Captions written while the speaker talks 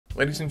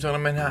Ladies and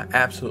gentlemen, I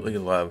absolutely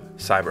love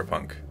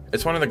Cyberpunk.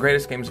 It's one of the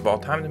greatest games of all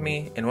time to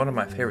me, and one of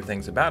my favorite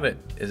things about it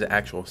is the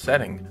actual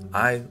setting.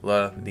 I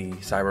love the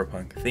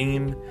Cyberpunk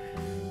theme,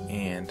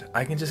 and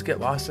I can just get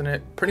lost in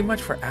it pretty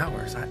much for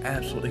hours. I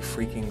absolutely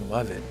freaking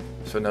love it.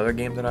 So another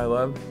game that I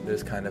love that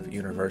is kind of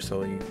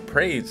universally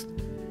praised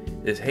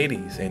is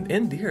Hades, and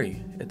in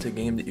theory, it's a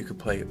game that you could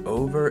play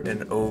over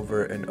and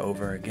over and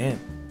over again.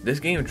 This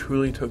game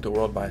truly took the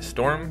world by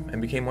storm and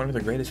became one of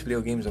the greatest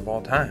video games of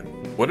all time.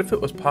 What if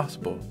it was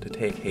possible to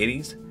take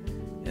Hades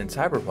and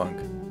Cyberpunk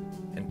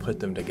and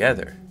put them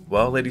together?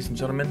 Well, ladies and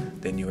gentlemen,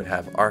 then you would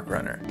have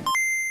Arcrunner.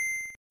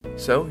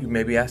 So, you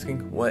may be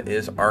asking, what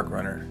is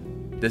Arcrunner?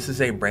 This is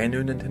a brand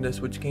new Nintendo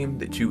Switch game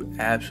that you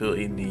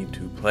absolutely need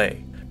to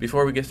play.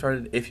 Before we get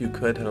started, if you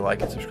could hit a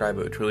like and subscribe,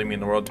 it would truly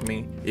mean the world to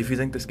me. If you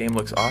think this game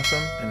looks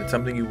awesome and it's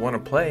something you want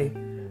to play,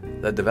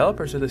 the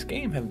developers of this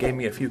game have gave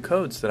me a few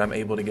codes that I'm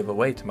able to give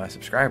away to my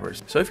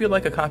subscribers. So if you'd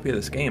like a copy of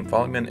this game,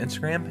 follow me on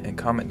Instagram and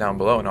comment down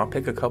below and I'll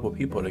pick a couple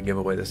people to give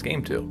away this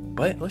game to.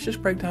 But let's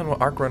just break down what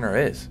Arcrunner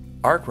is.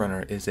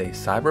 Arcrunner is a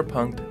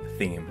cyberpunk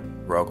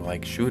theme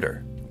roguelike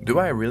shooter. Do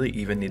I really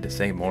even need to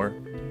say more?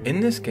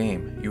 In this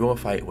game, you will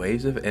fight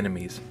waves of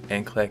enemies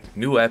and collect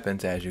new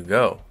weapons as you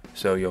go.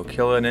 So you'll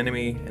kill an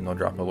enemy and they'll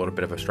drop a little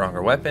bit of a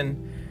stronger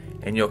weapon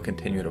and you'll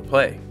continue to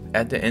play.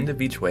 At the end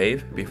of each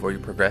wave, before you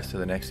progress to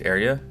the next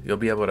area, you'll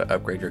be able to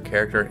upgrade your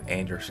character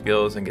and your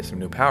skills and get some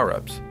new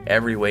power-ups.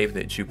 Every wave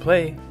that you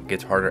play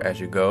gets harder as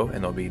you go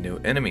and there'll be new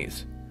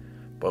enemies.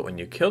 But when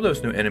you kill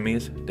those new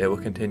enemies, they will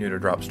continue to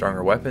drop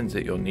stronger weapons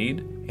that you'll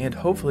need, and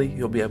hopefully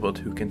you'll be able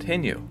to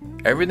continue.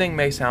 Everything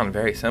may sound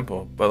very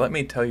simple, but let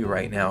me tell you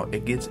right now,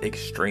 it gets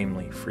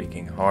extremely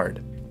freaking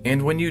hard.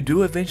 And when you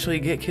do eventually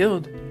get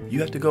killed, you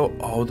have to go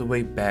all the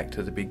way back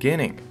to the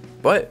beginning.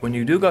 But when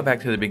you do go back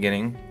to the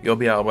beginning, you'll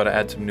be able to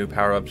add some new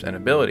power-ups and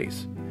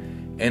abilities.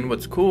 And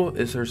what's cool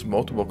is there's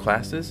multiple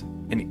classes,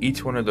 and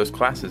each one of those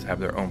classes have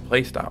their own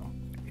playstyle.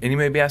 And you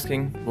may be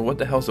asking, well, what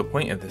the hell's the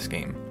point of this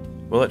game?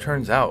 Well, it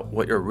turns out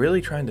what you're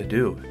really trying to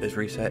do is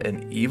reset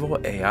an evil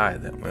AI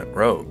that went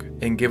rogue.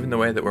 And given the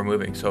way that we're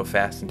moving so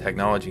fast in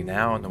technology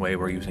now and the way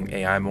we're using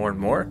AI more and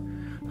more,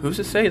 who's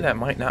to say that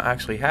might not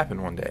actually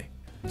happen one day?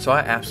 So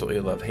I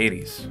absolutely love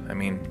Hades. I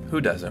mean,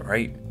 who doesn't,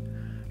 right?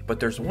 But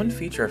there's one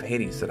feature of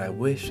Hades that I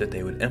wish that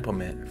they would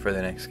implement for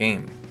the next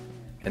game,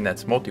 and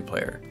that's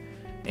multiplayer.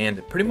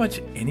 And pretty much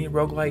any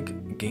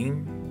roguelike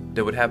game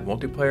that would have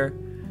multiplayer,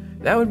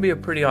 that would be a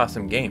pretty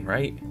awesome game,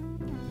 right?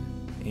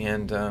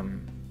 And,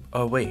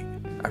 oh wait,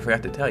 I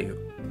forgot to tell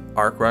you,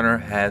 Arcrunner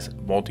has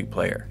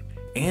multiplayer.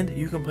 And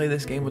you can play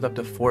this game with up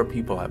to 4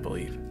 people, I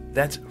believe.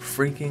 That's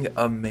freaking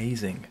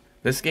amazing.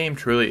 This game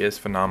truly is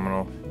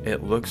phenomenal.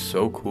 It looks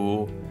so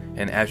cool.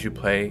 And as you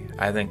play,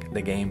 I think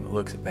the game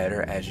looks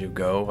better as you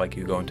go, like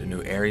you go into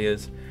new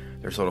areas.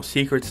 There's little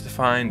secrets to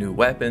find, new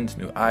weapons,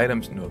 new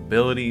items, new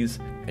abilities,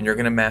 and you're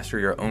going to master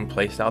your own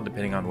playstyle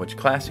depending on which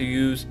class you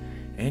use,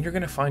 and you're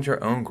going to find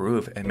your own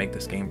groove and make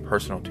this game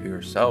personal to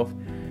yourself,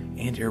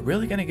 and you're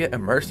really going to get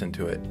immersed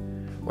into it.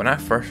 When I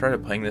first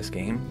started playing this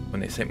game, when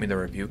they sent me the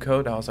review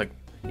code, I was like,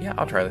 yeah,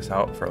 I'll try this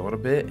out for a little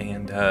bit,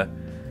 and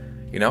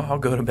I'll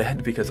go to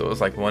bed because it was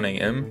like 1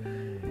 a.m.,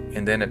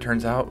 and then it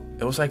turns out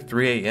it was like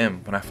 3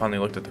 a.m. when I finally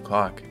looked at the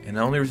clock. And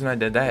the only reason I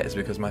did that is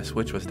because my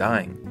Switch was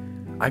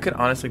dying. I could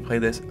honestly play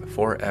this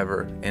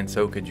forever, and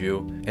so could you.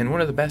 And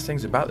one of the best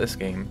things about this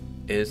game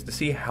is to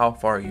see how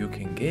far you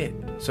can get.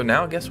 So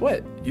now guess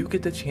what? You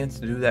get the chance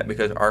to do that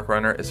because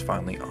Arcrunner is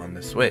finally on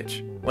the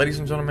Switch. Ladies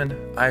and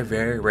gentlemen, I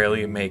very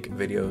rarely make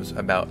videos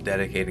about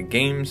dedicated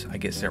games. I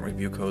get sent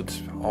review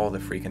codes all the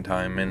freaking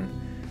time, and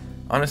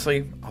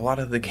honestly, a lot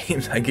of the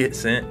games I get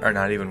sent are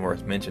not even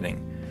worth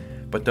mentioning.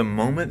 But the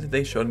moment that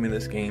they showed me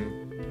this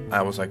game,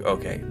 I was like,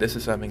 okay, this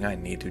is something I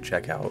need to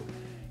check out.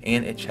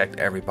 And it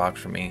checked every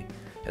box for me.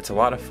 It's a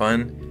lot of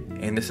fun,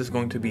 and this is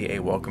going to be a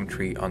welcome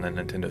treat on the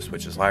Nintendo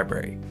Switch's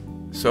library.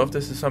 So if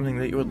this is something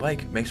that you would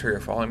like, make sure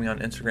you're following me on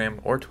Instagram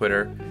or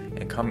Twitter,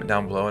 and comment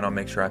down below and I'll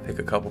make sure I pick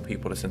a couple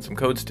people to send some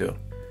codes to.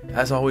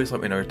 As always,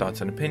 let me know your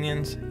thoughts and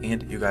opinions,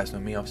 and you guys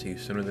know me, I'll see you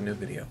soon with a new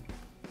video.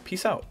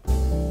 Peace out.